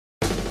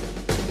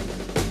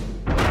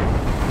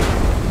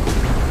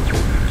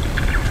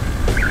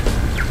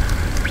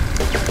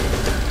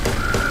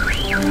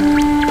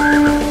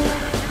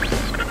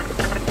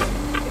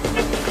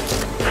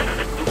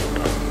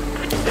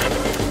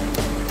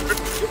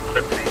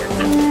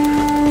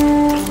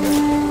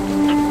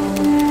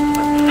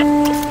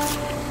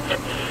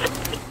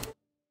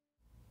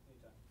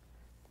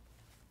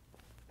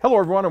Hello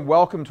everyone and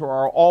welcome to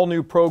our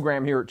all-new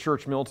program here at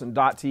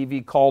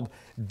churchmilitant.tv called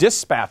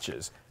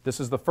Dispatches. This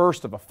is the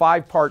first of a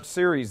 5-part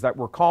series that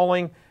we're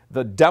calling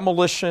The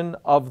Demolition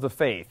of the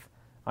Faith.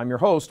 I'm your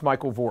host,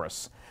 Michael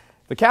Voris.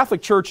 The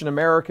Catholic Church in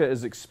America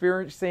is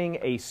experiencing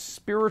a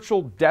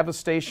spiritual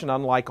devastation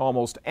unlike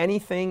almost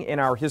anything in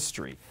our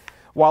history.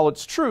 While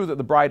it's true that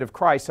the Bride of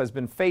Christ has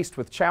been faced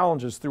with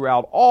challenges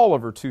throughout all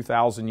of her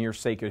 2,000-year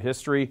sacred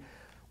history,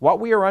 what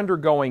we are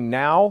undergoing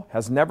now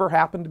has never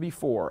happened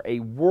before, a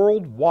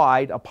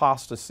worldwide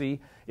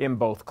apostasy in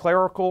both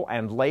clerical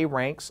and lay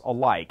ranks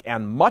alike.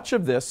 And much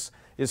of this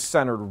is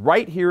centered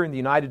right here in the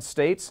United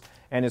States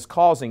and is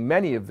causing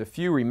many of the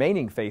few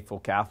remaining faithful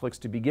Catholics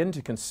to begin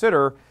to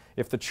consider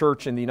if the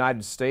Church in the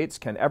United States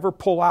can ever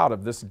pull out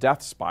of this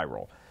death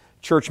spiral.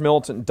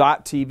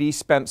 ChurchMilitant.tv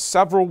spent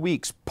several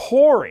weeks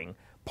poring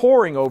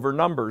over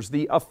numbers,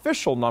 the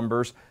official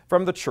numbers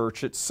from the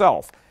Church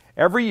itself.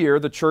 Every year,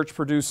 the Church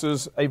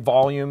produces a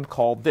volume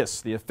called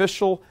this, the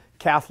Official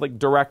Catholic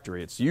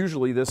Directory. It's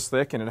usually this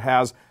thick, and it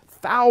has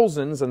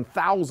thousands and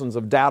thousands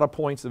of data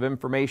points of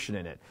information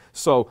in it.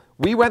 So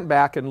we went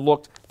back and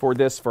looked for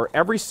this for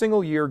every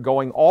single year,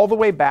 going all the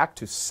way back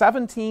to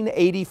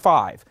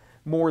 1785,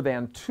 more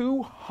than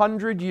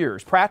 200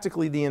 years,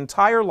 practically the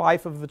entire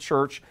life of the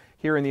Church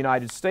here in the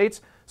United States,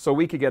 so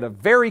we could get a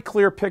very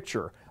clear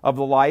picture of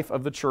the life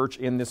of the Church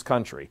in this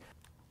country.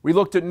 We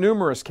looked at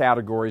numerous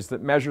categories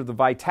that measure the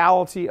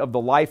vitality of the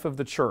life of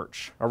the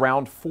Church,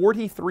 around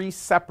 43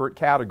 separate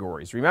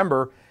categories.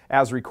 Remember,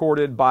 as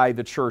recorded by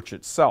the Church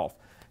itself.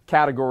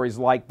 Categories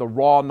like the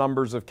raw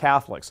numbers of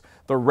Catholics,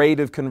 the rate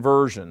of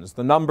conversions,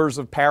 the numbers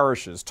of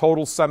parishes,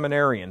 total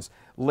seminarians,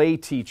 lay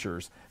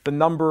teachers, the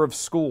number of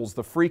schools,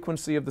 the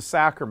frequency of the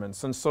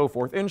sacraments, and so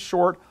forth. In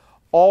short,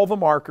 all the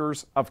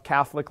markers of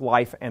Catholic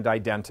life and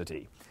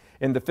identity.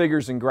 In the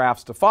figures and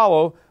graphs to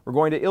follow, we're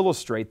going to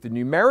illustrate the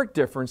numeric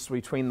difference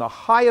between the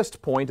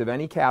highest point of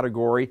any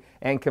category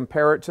and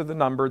compare it to the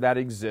number that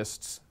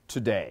exists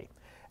today.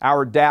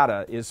 Our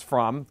data is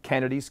from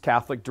Kennedy's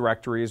Catholic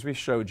Directory, as we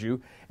showed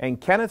you,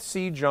 and Kenneth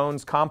C.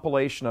 Jones'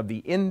 compilation of the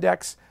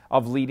Index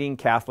of Leading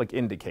Catholic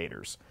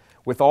Indicators.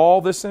 With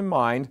all this in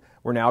mind,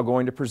 we're now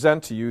going to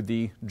present to you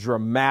the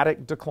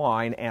dramatic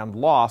decline and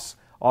loss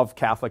of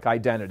Catholic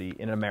identity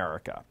in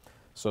America.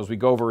 So as we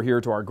go over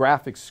here to our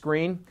graphics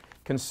screen,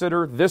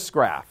 consider this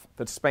graph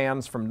that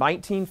spans from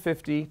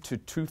 1950 to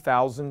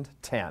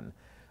 2010.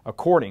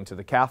 According to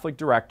the Catholic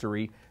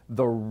Directory,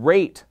 the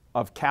rate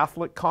of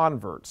Catholic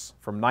converts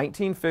from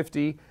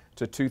 1950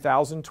 to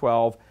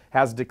 2012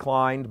 has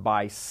declined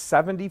by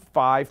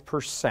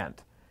 75%.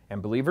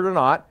 And believe it or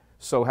not,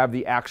 so have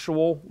the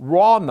actual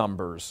raw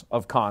numbers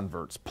of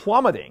converts,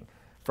 plummeting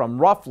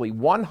from roughly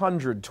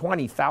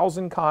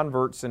 120,000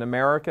 converts in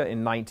America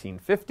in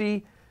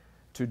 1950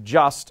 to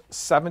just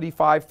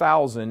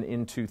 75,000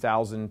 in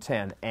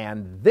 2010,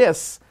 and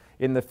this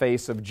in the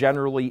face of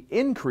generally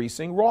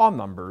increasing raw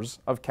numbers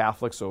of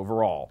Catholics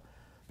overall.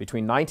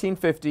 Between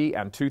 1950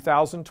 and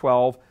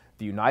 2012,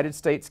 the United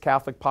States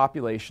Catholic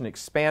population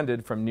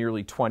expanded from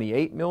nearly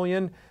 28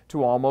 million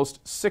to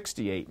almost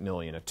 68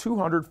 million, a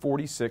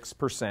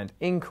 246%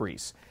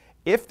 increase.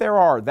 If there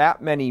are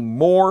that many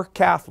more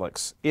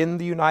Catholics in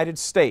the United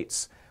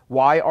States,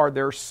 why are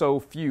there so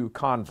few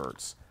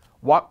converts?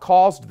 What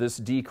caused this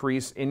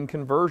decrease in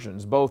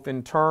conversions, both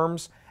in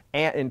terms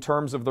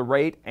of the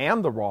rate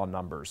and the raw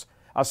numbers?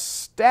 A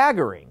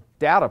staggering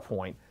data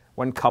point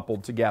when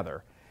coupled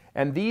together.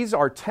 And these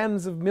are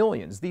tens of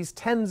millions, these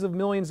tens of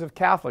millions of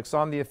Catholics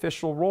on the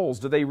official rolls.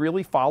 Do they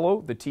really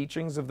follow the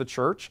teachings of the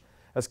Church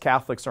as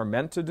Catholics are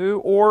meant to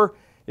do? Or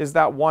is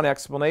that one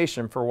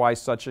explanation for why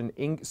such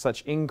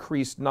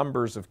increased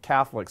numbers of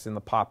Catholics in the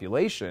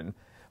population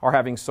are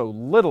having so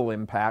little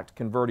impact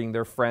converting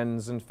their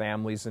friends and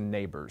families and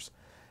neighbors?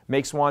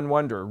 Makes one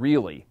wonder,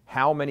 really,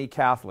 how many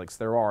Catholics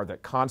there are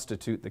that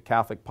constitute the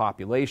Catholic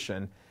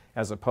population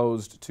as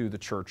opposed to the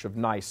Church of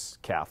Nice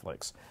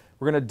Catholics.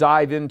 We're going to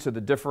dive into the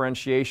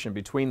differentiation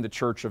between the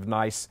Church of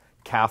Nice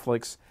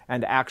Catholics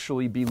and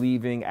actually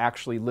believing,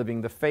 actually living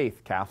the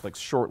faith Catholics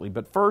shortly.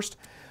 But first,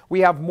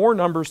 we have more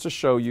numbers to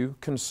show you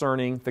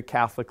concerning the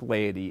Catholic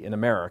laity in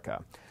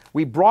America.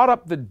 We brought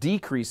up the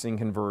decreasing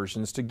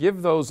conversions to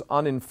give those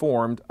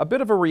uninformed a bit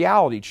of a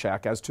reality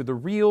check as to the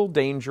real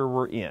danger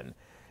we're in.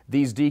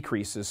 These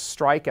decreases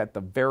strike at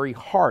the very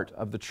heart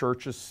of the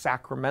Church's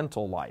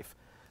sacramental life.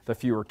 The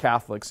fewer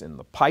Catholics in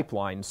the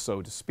pipeline,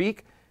 so to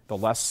speak, the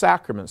less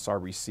sacraments are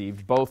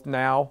received both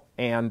now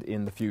and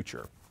in the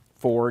future.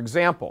 For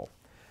example,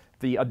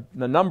 the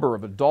number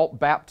of adult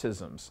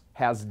baptisms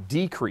has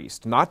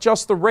decreased, not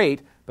just the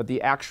rate, but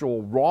the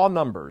actual raw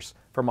numbers,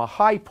 from a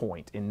high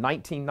point in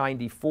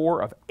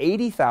 1994 of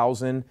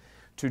 80,000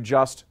 to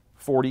just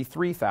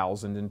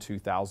 43,000 in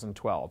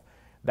 2012.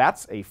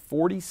 That's a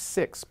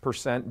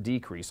 46%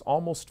 decrease,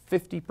 almost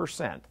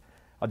 50%.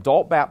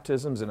 Adult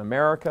baptisms in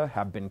America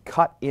have been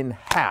cut in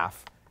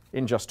half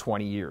in just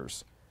 20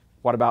 years.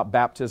 What about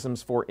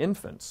baptisms for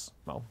infants?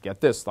 Well, get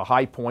this, the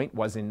high point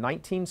was in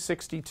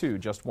 1962,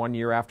 just 1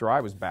 year after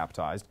I was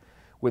baptized,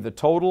 with a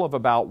total of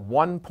about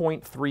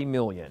 1.3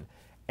 million.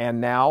 And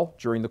now,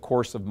 during the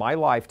course of my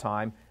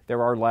lifetime,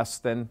 there are less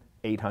than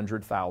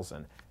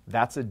 800,000.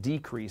 That's a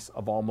decrease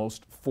of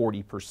almost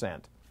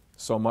 40%.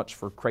 So much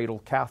for cradle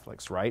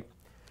Catholics, right?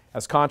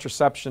 As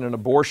contraception and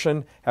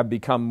abortion have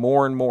become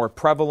more and more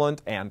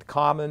prevalent and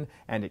common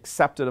and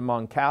accepted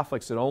among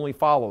Catholics, it only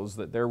follows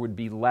that there would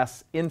be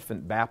less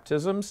infant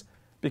baptisms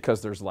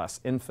because there's less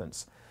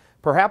infants.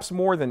 Perhaps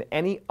more than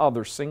any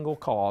other single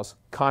cause,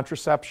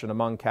 contraception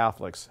among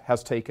Catholics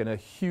has taken a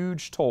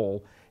huge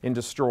toll in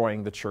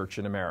destroying the Church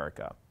in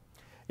America.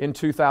 In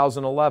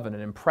 2011,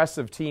 an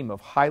impressive team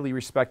of highly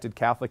respected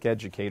Catholic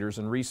educators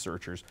and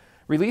researchers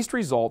released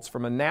results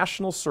from a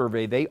national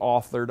survey they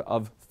authored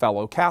of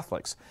fellow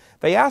Catholics.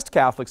 They asked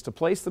Catholics to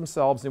place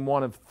themselves in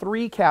one of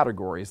three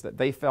categories that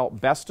they felt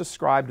best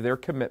described their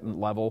commitment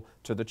level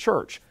to the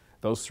Church.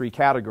 Those three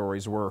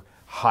categories were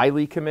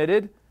highly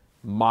committed,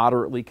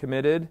 moderately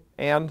committed,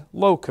 and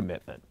low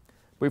commitment.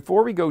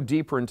 Before we go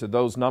deeper into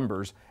those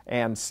numbers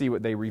and see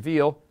what they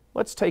reveal,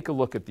 let's take a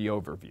look at the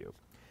overview.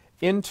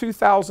 In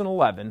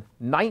 2011,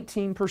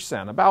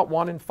 19%, about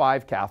 1 in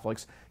 5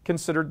 Catholics,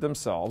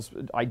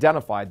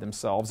 identified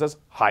themselves as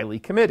highly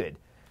committed.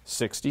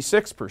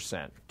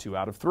 66%, 2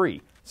 out of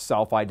 3,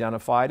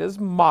 self-identified as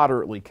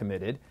moderately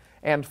committed,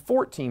 and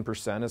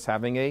 14% as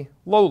having a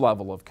low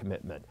level of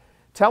commitment.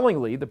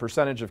 Tellingly, the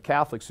percentage of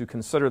Catholics who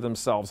consider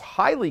themselves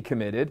highly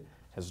committed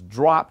has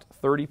dropped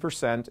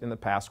 30% in the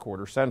past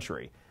quarter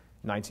century.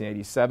 In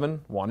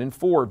 1987, 1 in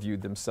 4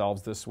 viewed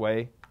themselves this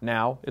way.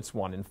 Now it's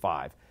 1 in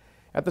 5.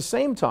 At the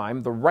same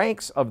time, the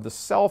ranks of the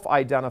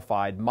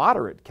self-identified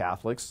moderate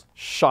Catholics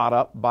shot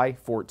up by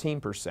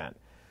 14%.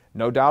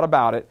 No doubt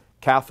about it,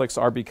 Catholics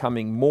are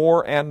becoming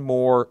more and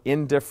more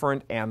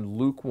indifferent and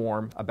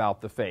lukewarm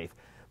about the faith.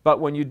 But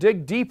when you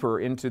dig deeper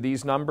into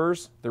these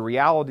numbers, the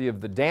reality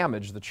of the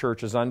damage the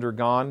Church has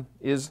undergone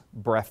is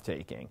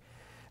breathtaking.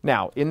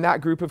 Now, in that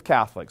group of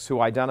Catholics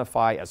who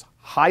identify as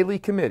highly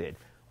committed,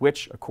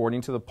 which, according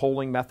to the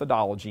polling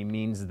methodology,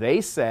 means they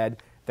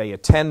said they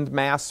attend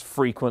Mass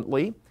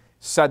frequently,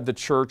 said the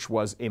Church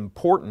was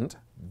important,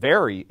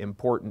 very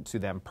important to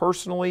them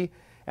personally,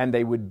 and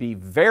they would be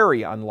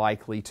very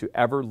unlikely to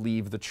ever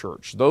leave the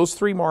Church. Those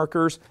three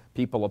markers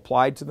people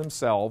applied to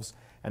themselves,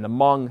 and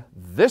among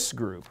this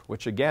group,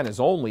 which again is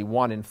only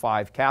 1 in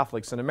 5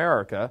 Catholics in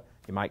America,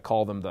 you might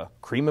call them the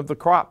cream of the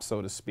crop,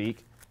 so to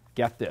speak,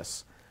 get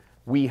this.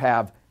 We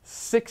have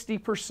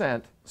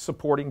 60%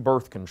 supporting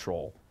birth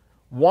control,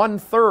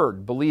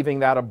 1/3 believing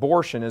that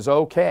abortion is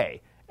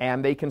okay,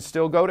 and they can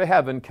still go to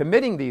heaven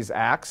committing these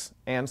acts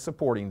and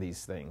supporting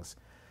these things.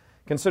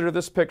 Consider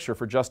this picture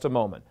for just a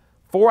moment.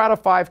 4 out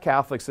of 5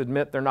 Catholics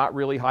admit they're not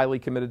really highly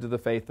committed to the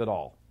faith at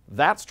all.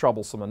 That's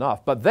troublesome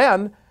enough. But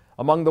then,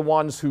 among the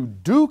ones who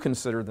do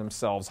consider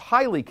themselves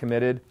highly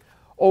committed,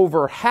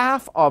 over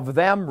half of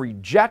them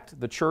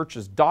reject the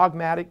Church's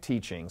dogmatic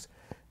teachings.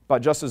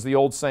 But just as the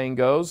old saying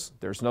goes,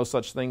 there's no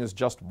such thing as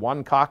just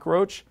one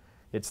cockroach.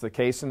 It's the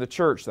case in the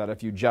Church that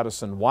if you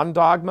jettison one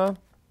dogma,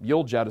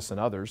 you'll jettison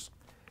others.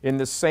 In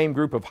this same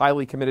group of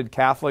highly committed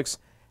Catholics,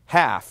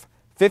 half,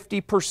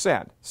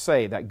 50%,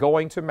 say that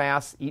going to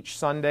Mass each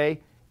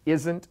Sunday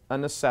isn't a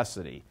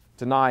necessity,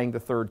 denying the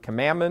third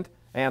commandment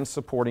and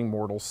supporting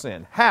mortal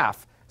sin.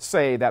 Half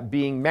say that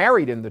being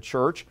married in the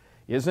Church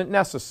isn't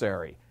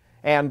necessary,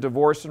 and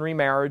divorce and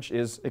remarriage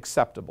is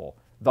acceptable,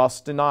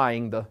 thus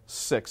denying the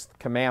sixth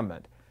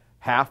commandment.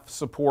 Half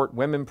support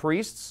women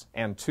priests,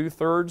 and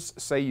 2/3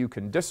 say you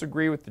can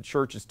disagree with the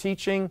Church's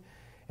teaching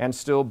and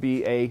still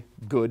be a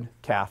good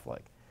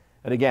Catholic.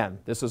 And again,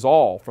 this is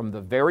all from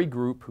the very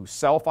group who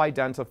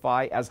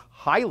self-identify as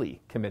highly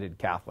committed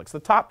Catholics, the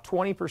top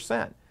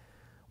 20%.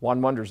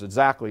 One wonders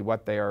exactly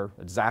what they are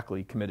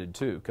exactly committed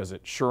to, because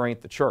it sure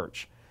ain't the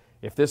Church.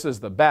 If this is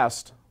the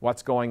best,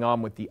 what's going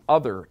on with the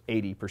other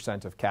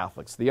 80% of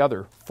Catholics, the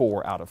other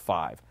 4 out of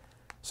 5?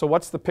 So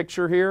what's the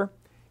picture here?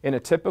 In a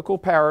typical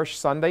parish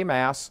Sunday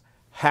Mass,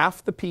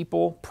 half the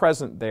people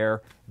present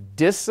there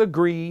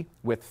disagree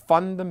with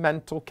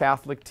fundamental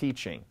Catholic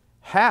teaching.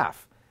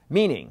 Half,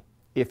 meaning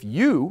if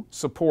you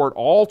support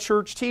all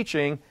church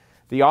teaching,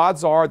 the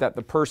odds are that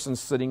the person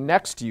sitting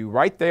next to you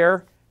right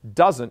there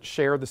doesn't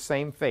share the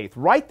same faith.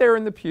 Right there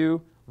in the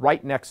pew,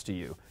 right next to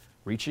you,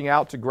 reaching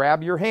out to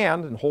grab your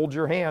hand and hold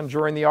your hand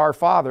during the Our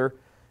Father,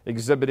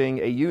 exhibiting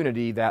a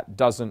unity that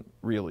doesn't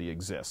really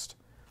exist.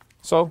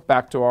 So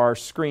back to our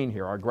screen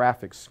here, our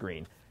graphics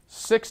screen.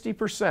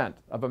 60%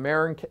 of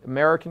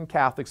American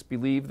Catholics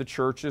believe the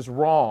Church is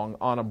wrong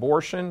on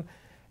abortion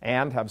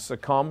and have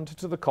succumbed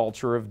to the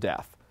culture of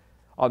death.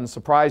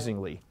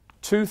 Unsurprisingly,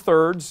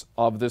 2/3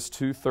 of this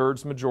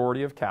 2/3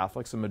 majority of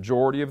Catholics, a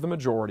majority of the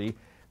majority,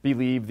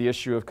 believe the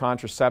issue of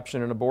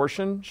contraception and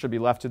abortion should be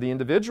left to the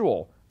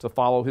individual to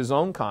follow his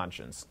own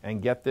conscience.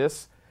 And get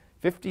this,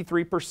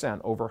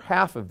 53%, over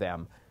half of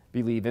them,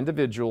 believe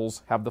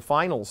individuals have the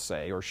final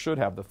say, or should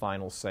have the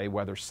final say,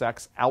 whether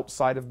sex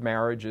outside of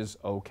marriage is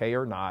okay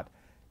or not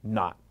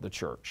the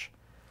Church.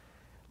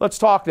 Let's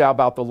talk now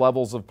about the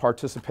levels of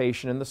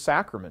participation in the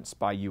sacraments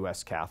by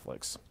U.S.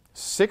 Catholics.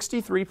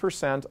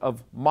 63%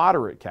 of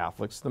moderate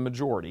Catholics, the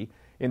majority,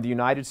 in the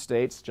United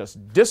States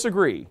just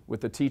disagree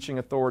with the teaching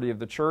authority of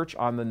the church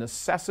on the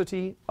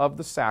necessity of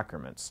the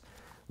sacraments.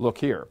 Look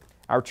here.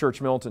 Our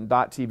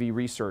ChurchMilitant.tv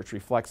research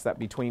reflects that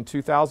between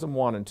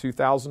 2001 and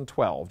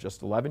 2012,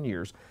 just 11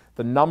 years,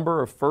 the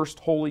number of First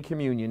Holy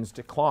Communions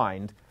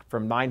declined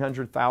from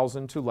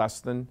 900,000 to less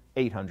than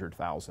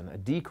 800,000, a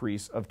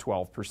decrease of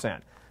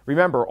 12%.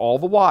 Remember, all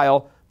the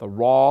while, the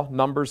raw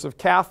numbers of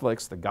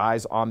Catholics, the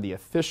guys on the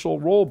official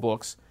roll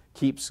books,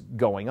 keeps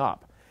going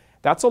up.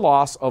 That's a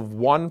loss of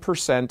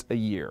 1% a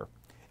year.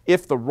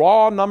 If the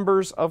raw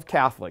numbers of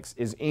Catholics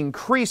is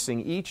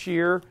increasing each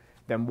year,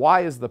 then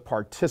why is the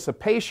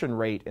participation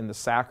rate in the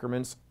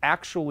sacraments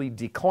actually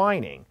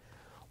declining?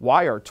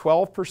 Why are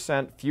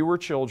 12% fewer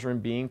children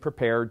being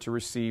prepared to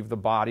receive the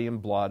body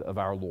and blood of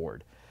our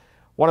Lord?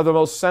 One of the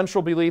most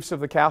central beliefs of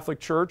the Catholic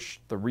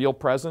Church, the real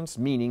presence,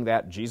 meaning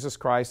that Jesus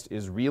Christ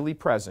is really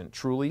present,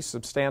 truly,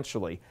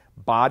 substantially,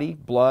 body,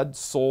 blood,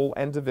 soul,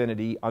 and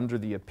divinity under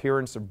the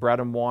appearance of bread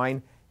and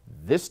wine.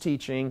 This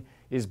teaching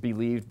is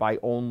believed by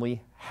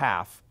only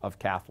half of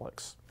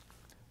Catholics.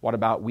 What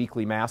about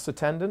weekly Mass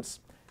attendance?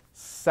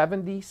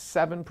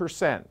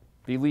 77%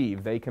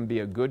 believe they can be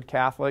a good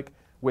Catholic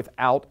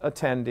without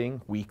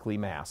attending weekly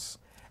Mass.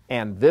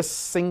 And this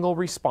single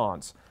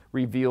response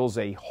reveals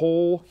a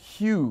whole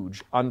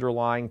huge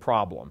underlying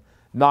problem,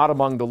 not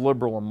among the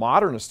liberal and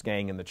modernist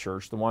gang in the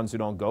church, the ones who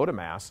don't go to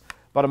Mass,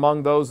 but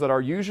among those that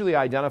are usually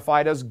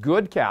identified as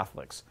good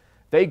Catholics.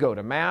 They go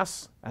to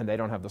Mass and they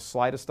don't have the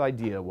slightest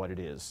idea what it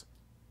is.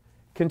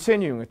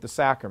 Continuing with the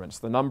sacraments,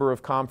 the number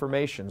of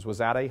confirmations was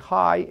at a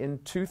high in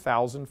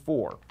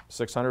 2004,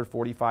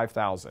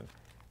 645,000.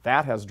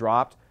 That has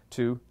dropped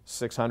to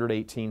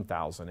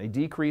 618,000, a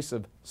decrease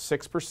of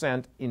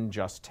 6% in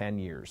just 10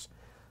 years.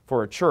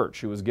 For a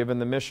church who was given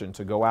the mission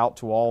to go out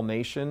to all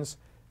nations,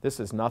 this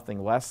is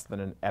nothing less than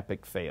an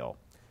epic fail.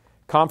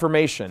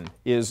 Confirmation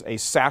is a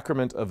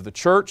sacrament of the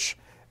church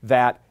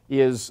that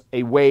is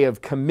a way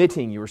of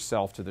committing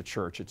yourself to the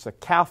church. It's a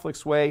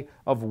Catholic's way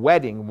of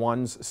wedding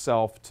one's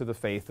self to the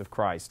faith of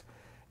Christ.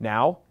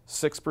 Now,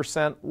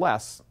 6%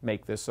 less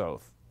make this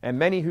oath. And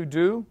many who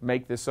do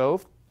make this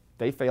oath,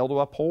 they fail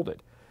to uphold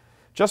it.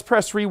 Just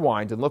press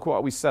rewind and look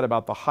what we said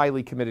about the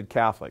highly committed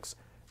Catholics.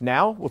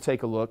 Now we'll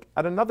take a look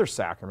at another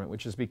sacrament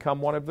which has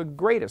become one of the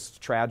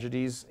greatest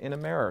tragedies in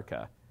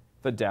America,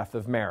 the death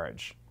of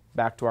marriage.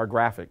 Back to our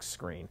graphics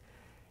screen.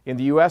 In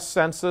the U.S.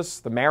 Census,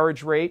 the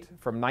marriage rate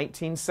from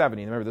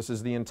 1970, remember this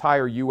is the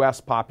entire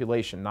U.S.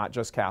 population, not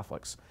just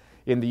Catholics.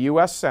 In the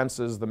U.S.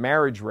 Census, the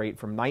marriage rate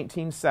from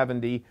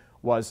 1970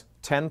 was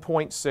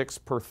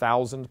 10.6 per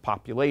thousand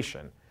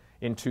population.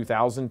 In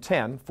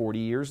 2010, 40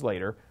 years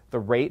later, the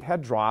rate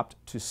had dropped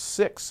to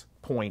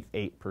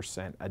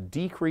 6.8%, a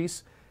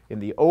decrease in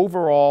the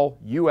overall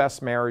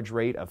U.S. marriage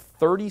rate of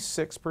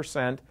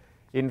 36%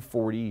 in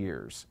 40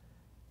 years.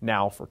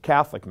 Now for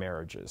Catholic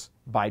marriages,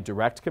 by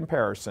direct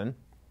comparison,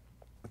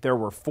 there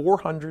were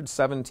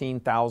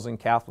 417,000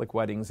 Catholic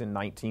weddings in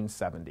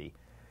 1970.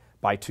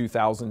 By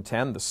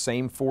 2010, the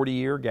same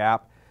 40-year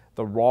gap,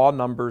 the raw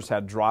numbers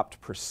had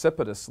dropped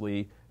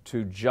precipitously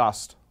to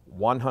just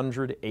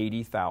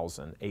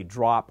 180,000, a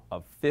drop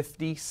of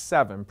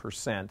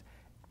 57%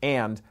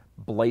 and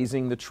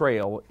blazing the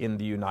trail in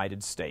the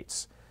United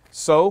States.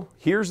 So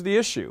here's the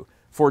issue.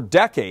 For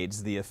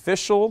decades, the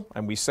official,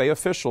 and we say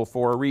official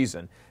for a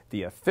reason,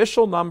 the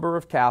official number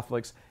of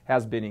Catholics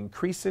has been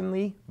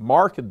increasingly,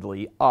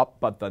 markedly up,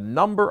 but the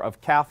number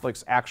of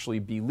Catholics actually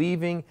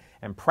believing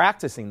and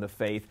practicing the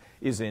faith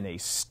is in a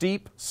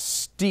steep,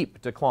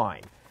 steep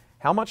decline.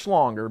 How much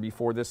longer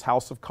before this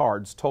house of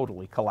cards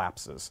totally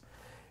collapses?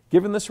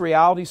 Given this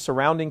reality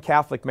surrounding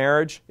Catholic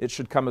marriage, it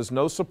should come as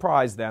no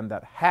surprise then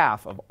that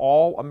half of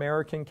all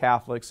American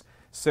Catholics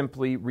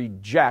simply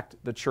reject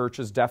the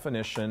Church's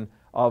definition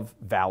of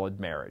valid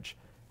marriage.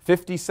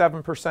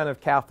 57%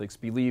 of Catholics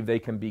believe they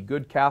can be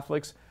good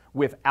Catholics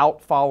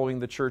without following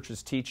the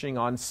Church's teaching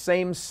on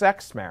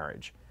same-sex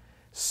marriage.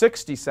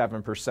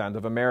 67%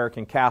 of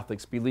American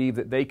Catholics believe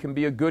that they can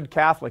be a good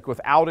Catholic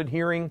without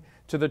adhering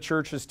to the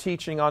Church's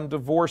teaching on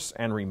divorce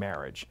and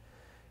remarriage.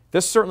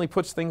 This certainly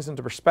puts things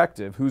into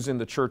perspective, who's in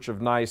the Church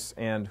of Nice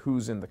and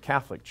who's in the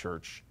Catholic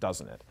Church,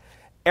 doesn't it?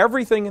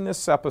 Everything in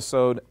this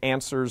episode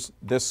answers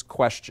this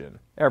question.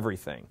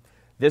 Everything.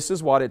 This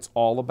is what it's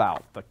all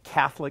about, the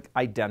Catholic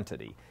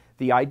identity.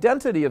 The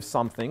identity of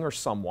something or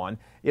someone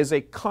is a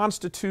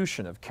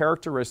constitution of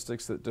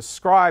characteristics that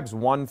describes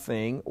one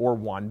thing or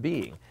one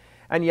being.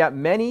 And yet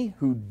many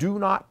who do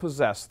not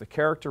possess the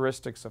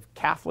characteristics of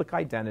Catholic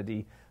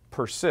identity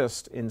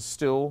persist in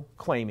still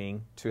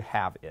claiming to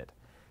have it.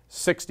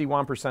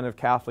 61% of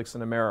Catholics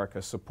in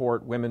America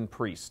support women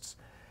priests.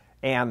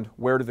 And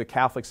where do the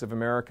Catholics of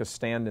America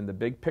stand in the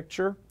big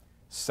picture?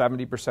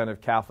 70% of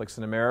Catholics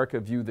in America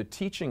view the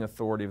teaching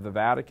authority of the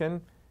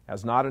Vatican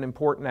as not an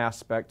important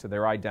aspect to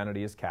their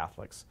identity as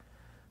Catholics.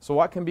 So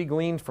what can be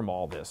gleaned from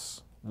all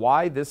this?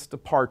 Why this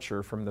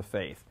departure from the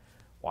faith?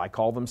 Why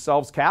call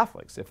themselves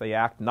Catholics if they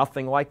act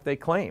nothing like they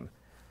claim?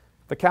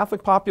 The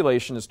Catholic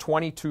population is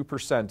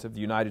 22% of the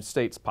United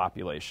States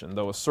population,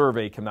 though a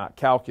survey cannot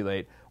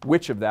calculate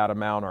which of that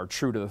amount are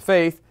true to the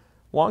faith.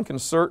 One can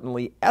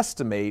certainly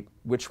estimate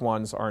which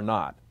ones are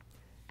not.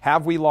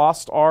 Have we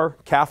lost our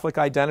Catholic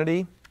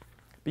identity?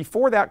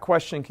 Before that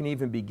question can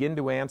even begin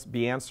to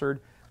be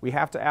answered, we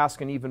have to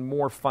ask an even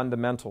more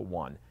fundamental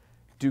one.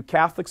 Do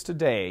Catholics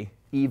today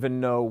even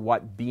know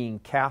what being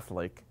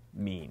Catholic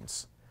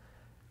means?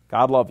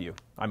 God love you.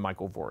 I'm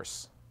Michael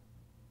Voris.